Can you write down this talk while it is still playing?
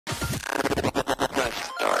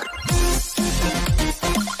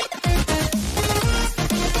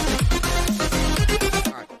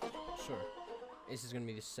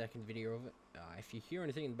a second video of it. If you hear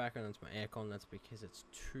anything in the background, that's my aircon. That's because it's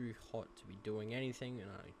too hot to be doing anything, and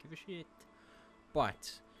I don't give a shit.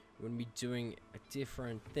 But we're going to be doing a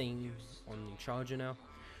different thing on the charger now.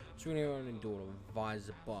 So we're going to go and do a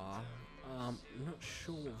visor bar. I'm not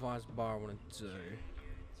sure what visor bar I want to do.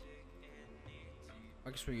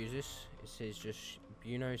 I guess we'll use this. It says just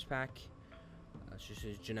Buenos pack. It just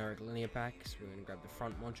says generic linear pack. So we're going to grab the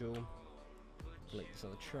front module. Delete this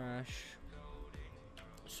other trash.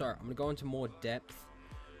 So I'm going to go into more depth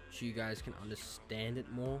so you guys can understand it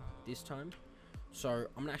more this time. So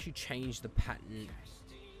I'm going to actually change the pattern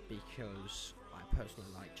because I personally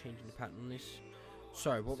like changing the pattern on this.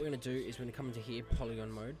 So what we're going to do is we're going to come into here, polygon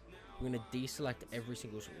mode. We're going to deselect every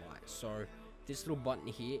single light. So this little button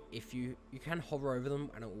here, if you can hover over them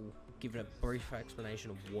and it will give it a brief explanation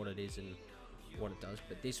of what it is and what it does.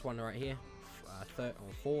 But this one right here, third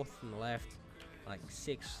or fourth from the left, like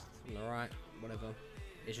sixth from the right, whatever,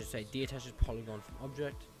 it should say deattaches polygon from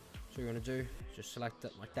object. So what you're going to do is just select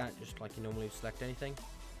it like that, just like you normally select anything,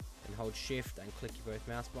 and hold shift and click your both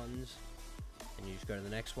mouse buttons, and you just go to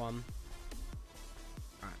the next one.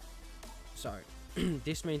 Alright, so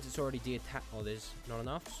this means it's already deattached. Oh, there's not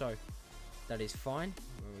enough, so that is fine.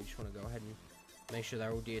 We just want to go ahead and make sure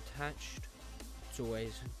they're all deattached. It's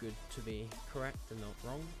always good to be correct and not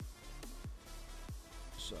wrong.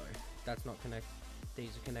 So that's not connected.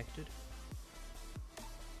 These are connected.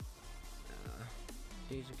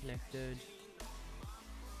 These are connected,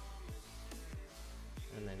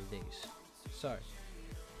 and then these. So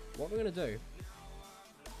what we're going to do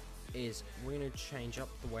is we're going to change up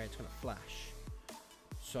the way it's going to flash.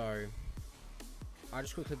 So I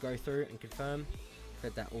just quickly go through and confirm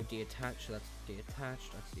that all deattached. So that's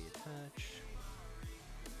deattached, that's deattached.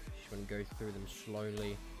 Just want to go through them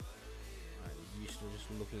slowly. I'm used to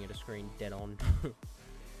just looking at a screen dead on.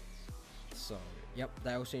 So yep,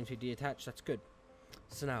 they all seem to be deattached. That's good.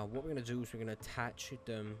 So now what we're going to do is we're going to attach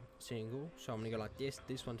them single. So I'm going to go like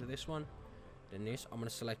this one to this one, then this. I'm going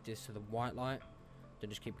to select this to the white light, then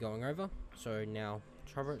just keep going over. So now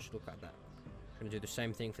hover, it should look like that. I'm going to do the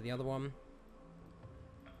same thing for the other one.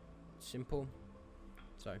 Simple.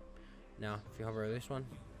 So now if you hover over this one,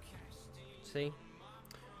 see?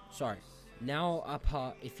 Sorry. Now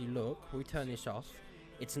apart, if you look, we turn this off.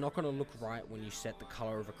 It's not going to look right when you set the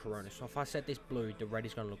color of a corona. So if I set this blue, the red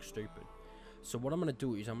is going to look stupid. So what I'm going to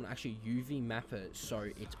do is I'm going to actually UV map it so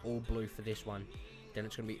it's all blue for this one. Then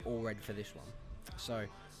it's going to be all red for this one. So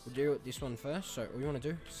we'll do this one first. So all you want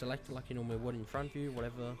to do, select it like you normally would in front view,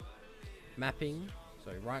 whatever. Mapping.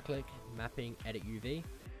 So right click, mapping, edit UV.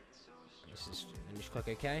 And just click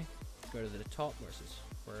OK. Go to the top where it says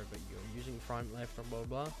wherever you're using, front, left, blah,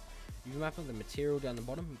 blah, blah. You map up the material down the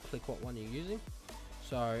bottom and click what one you're using.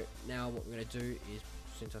 So now what we're going to do is,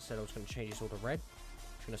 since I said I was going to change this all to red,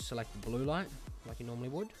 I'm going to select the blue light like you normally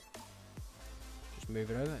would. Just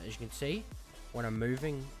move it over. As you can see, when I'm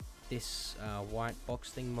moving this white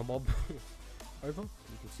box thing mob over,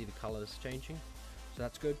 you can see the colors changing. So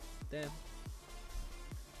that's good there.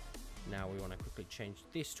 Now we want to quickly change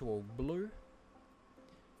this to all blue.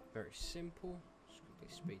 Very simple. Just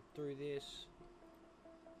quickly speed through this.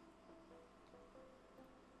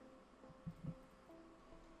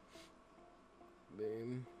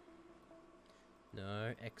 Boom.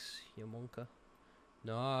 No, X, your monka.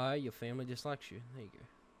 No, your family dislikes you. There you go.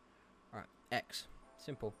 Alright, X.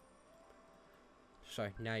 Simple. So,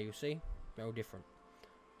 now you'll see, they're all different.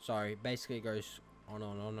 So, basically it goes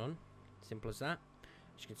on. Simple as that.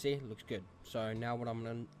 As you can see, it looks good. So, now what I'm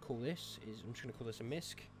going to call this is, I'm just going to call this a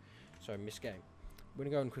misc. So, misc game. We're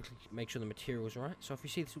going to go and quickly make sure the material is right. So, if you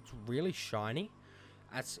see this looks really shiny,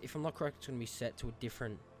 as if I'm not correct, it's going to be set to a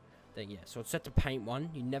different thing. Yeah, so it's set to paint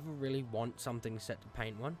 1. You never really want something set to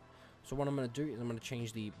paint 1. So what I'm going to do is I'm going to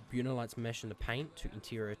change the Bunalights mesh in the paint to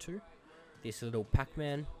interior 2. This little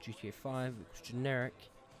Pac-Man GTA 5 looks generic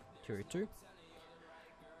interior 2.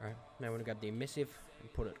 Alright, now we're going to grab the emissive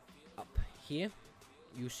and put it up here.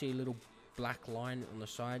 You'll see a little black line on the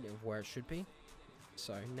side of where it should be.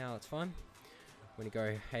 So now it's fine. We're going to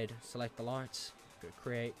go ahead, select the lights, go to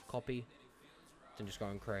create, copy, then just go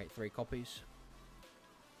and create 3 copies.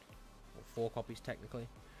 4 copies technically.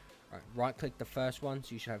 Alright, right click the first one,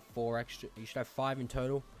 so you should have 4 extra. You should have 5 in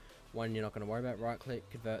total. 1 you're not going to worry about. Right click,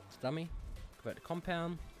 convert to dummy, convert to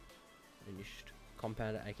compound, and you should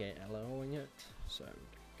compound it, aka LOing it. So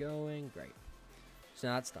going, great. So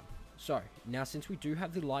now that's done. So now since we do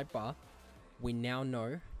have the light bar, we now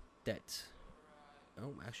know that.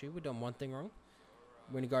 Oh, actually we've done one thing wrong.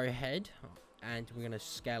 We're going to go ahead and we're going to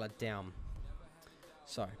scale it down.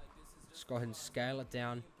 So let's go ahead and scale it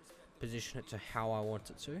down. Position it to how I want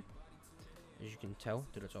it to. As you can tell,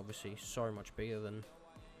 that it's obviously so much bigger than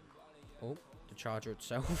the charger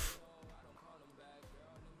itself.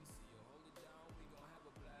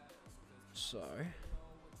 So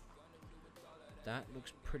that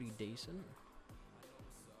looks pretty decent.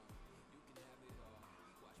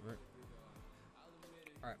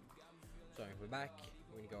 Alright, so we're back.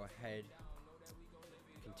 We're gonna go ahead,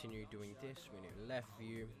 continue doing this. We're gonna left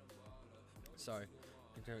view. So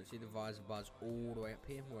you can see the visor bars all the way up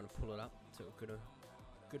here. We're gonna pull it up to a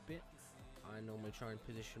good bit. I normally try and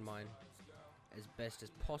position mine as best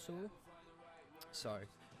as possible. So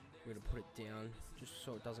we're gonna put it down just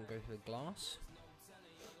so it doesn't go through the glass,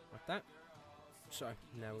 like that. So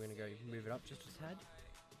now we're gonna go move it up just a tad.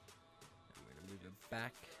 And we're gonna move it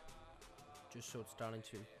back, just so it's starting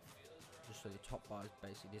to, just so the top bar has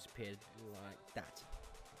basically disappeared like that.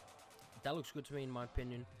 That looks good to me in my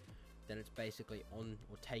opinion. Then it's basically on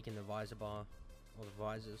or taking the visor bar or the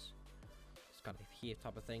visors. It's kind of here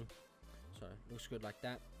type of thing. So it looks good like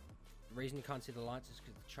that. The reason you can't see the lights is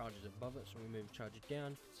because the charger's above it, so we move the charger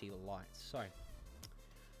down, you can see the lights. So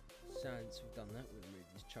since we've done that, we're going to move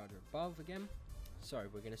this charger above again. So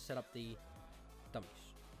we're going to set up the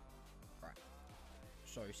dummies. Right.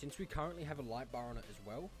 So since we currently have a light bar on it as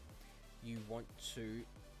well, you want to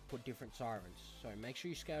put different sirens. So make sure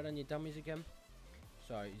you scale down your dummies again.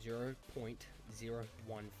 So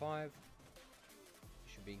 0.015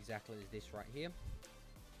 should be exactly as this right here.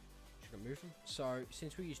 Should I move them? So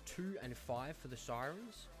since we use 2 and 5 for the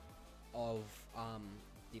sirens of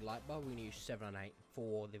the light bar, we're going to use 7 and 8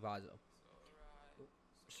 for the visor.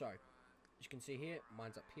 So as you can see here,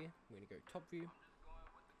 mine's up here. We're going to go top view.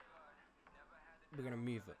 We're going to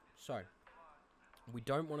move it. So we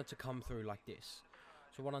don't want it to come through like this.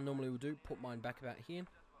 So what I normally will do, put mine back about here.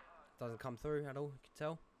 Doesn't come through at all, you can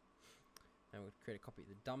tell. Now we'll create a copy of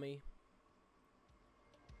the dummy.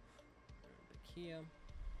 Back here.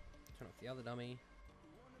 Turn off the other dummy.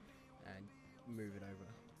 And move it over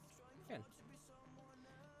again.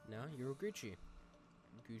 Now you're a Gucci.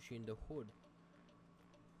 Gucci in the hood.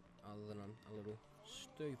 Other than I'm a little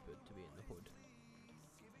stupid to be in the hood.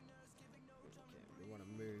 Okay, we want to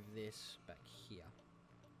move this back here.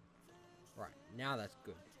 Right, now that's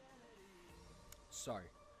good. So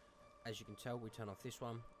as you can tell, we turn off this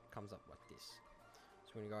one, it comes up like this.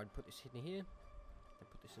 So we're going to go ahead and put this in here, then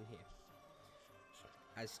put this in here. So,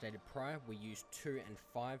 as stated prior, we use 2 and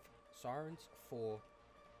 5 sirens for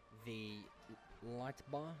the light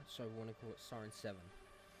bar, so we want to call it siren 7.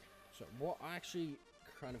 So what I actually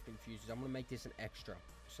kind of confused is I'm going to make this an extra.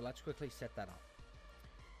 So let's quickly set that up.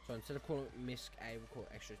 So instead of calling it MISC A, we'll call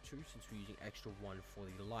it extra 2 since we're using extra 1 for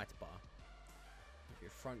the light bar. Your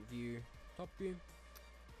front view, top view.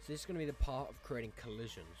 So this is going to be the part of creating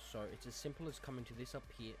collisions. So it's as simple as coming to this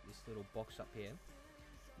up here, this little box up here.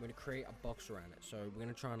 We're going to create a box around it. So we're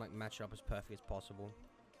going to try and like match it up as perfect as possible.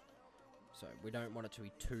 So we don't want it to be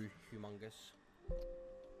too humongous.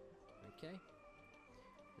 Okay.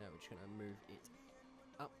 Now we're just going to move it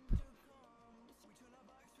up.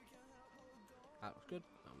 That looks good.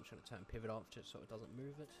 I'm just going to turn pivot off just so it doesn't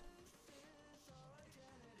move it.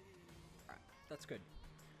 Alright, that's good.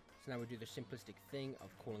 So now we do the simplistic thing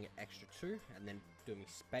of calling it extra 2 and then doing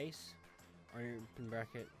space, open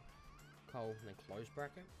bracket, and then close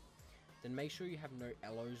bracket. Then make sure you have no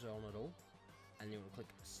LOs on at all, and then we'll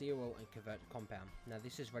click COL and convert to compound. Now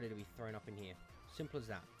this is ready to be thrown up in here. Simple as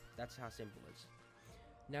that. That's how simple it is.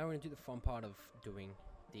 Now we're going to do the fun part of doing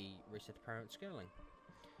the reset to parent scaling.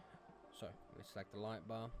 So we select the light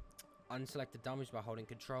bar, unselect the dummies by holding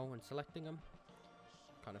control and selecting them.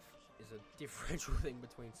 Kind of is a differential thing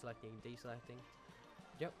between selecting and deselecting.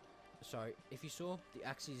 Yep. So if you saw, the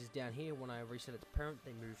axis is down here. When I reset it to parent,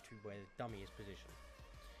 they move to where the dummy is positioned.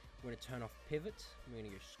 We're going to turn off pivot. We're going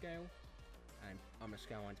to go scale, and I'm going to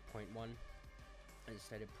scale mine to 0.1 as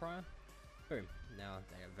stated prior. Boom. Now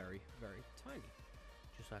they are very, very tiny,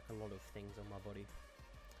 just like a lot of things on my body.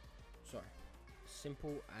 So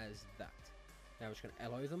simple as that. Now we're just going to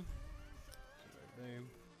LO them. So boom.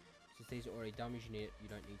 Since these are already dummies, you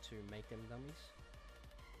don't need to make them dummies.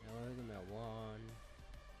 LO them at 1,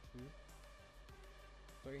 2,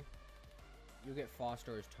 3. You'll get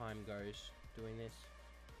faster as time goes doing this.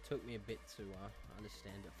 Took me a bit to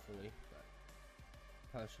understand it fully, but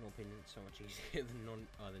personal opinion, it's so much easier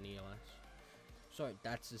than ELS. So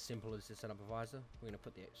that's as simple as to set up a visor. We're going to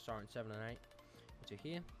put the siren 7 and 8 into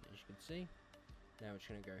here, as you can see. Now we're just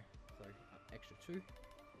going to go throw extra 2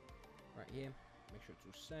 right here. Make sure it's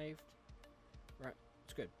all saved. Right,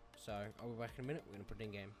 it's good. So I'll be back in a minute. We're going to put it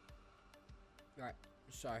in game. Right,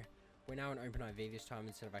 so we're now in OpenIV this time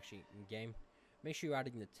instead of actually in game. Make sure you're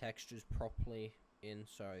adding the textures properly in,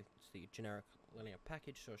 so it's the generic linear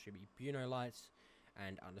package, so it should be Buno lights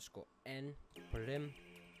and underscore N, put it in.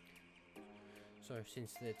 So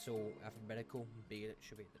since it's all alphabetical, B it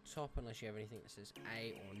should be at the top unless you have anything that says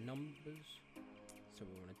A or numbers. So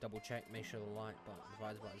we want to double check, make sure the light button, the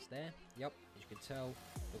visor button's there. Yep, as you can tell,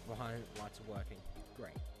 look behind it, lights are working.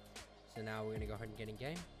 Great. So now we're going to go ahead and get in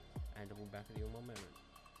game, and we'll be back with you in 1 moment.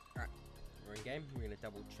 Alright, we're in game, we're going to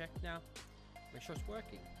double check now, make sure it's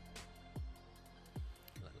working.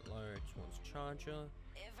 Let it load, it wants charger,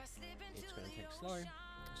 it's going to take slow.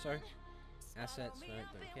 So, assets, no,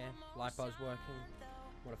 don't care. Light bar's working.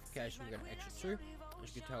 Modification, we're going to extra 2.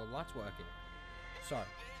 As you can tell, the light's working. So,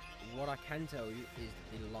 what I can tell you is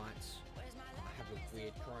that the lights have a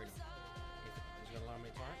weird corona. Is it going to allow me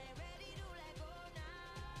to try it?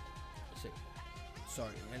 Let's see. So,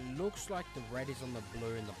 it looks like the red is on the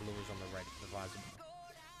blue and the blue is on the red for the visor.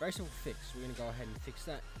 Very simple fix. We're going to go ahead and fix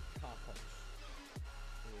that. Car holes.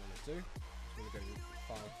 What we want to do, we're going to go to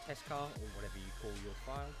file test car or whatever you call your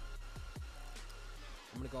file.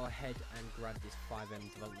 I'm going to go ahead and grab this 5M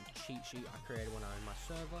development cheat sheet I created when I owned my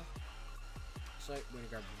server. So we're going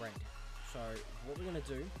to grab red. So what we're going to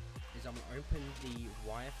do is I'm going to open the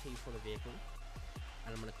YFT for the vehicle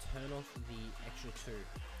and I'm going to turn off the extra 2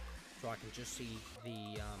 so I can just see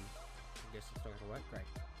the, I guess it's not going to work, great.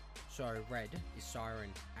 So red is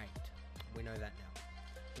Siren 8, we know that now.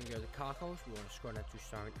 We're going to go to the car calls, we want to scroll down to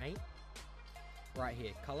Siren 8. Right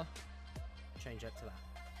here, color, change that to that.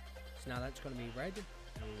 So now that's going to be red,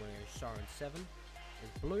 and we're going to go Siren 7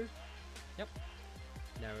 is blue. Yep.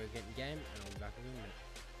 Now we're getting game, and I'll be back in a minute.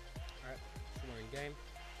 Alright, so we're in game.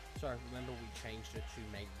 So remember we changed it to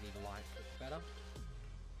make the lights look better.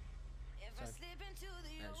 So, as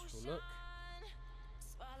we'll look.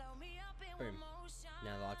 Boom.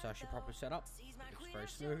 Now the lights are actually properly set up. It's very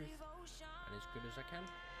smooth, and as good as I can.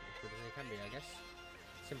 As good as they can be, I guess.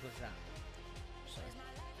 Simple as that. So,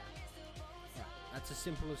 right, that's as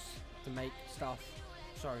simple as to make stuff.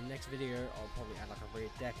 So next video I'll probably add like a rear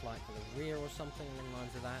deck light for the rear or something in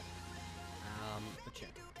lines of that. But yeah,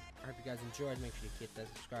 I hope you guys enjoyed. Make sure you hit that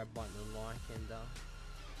subscribe button and like, and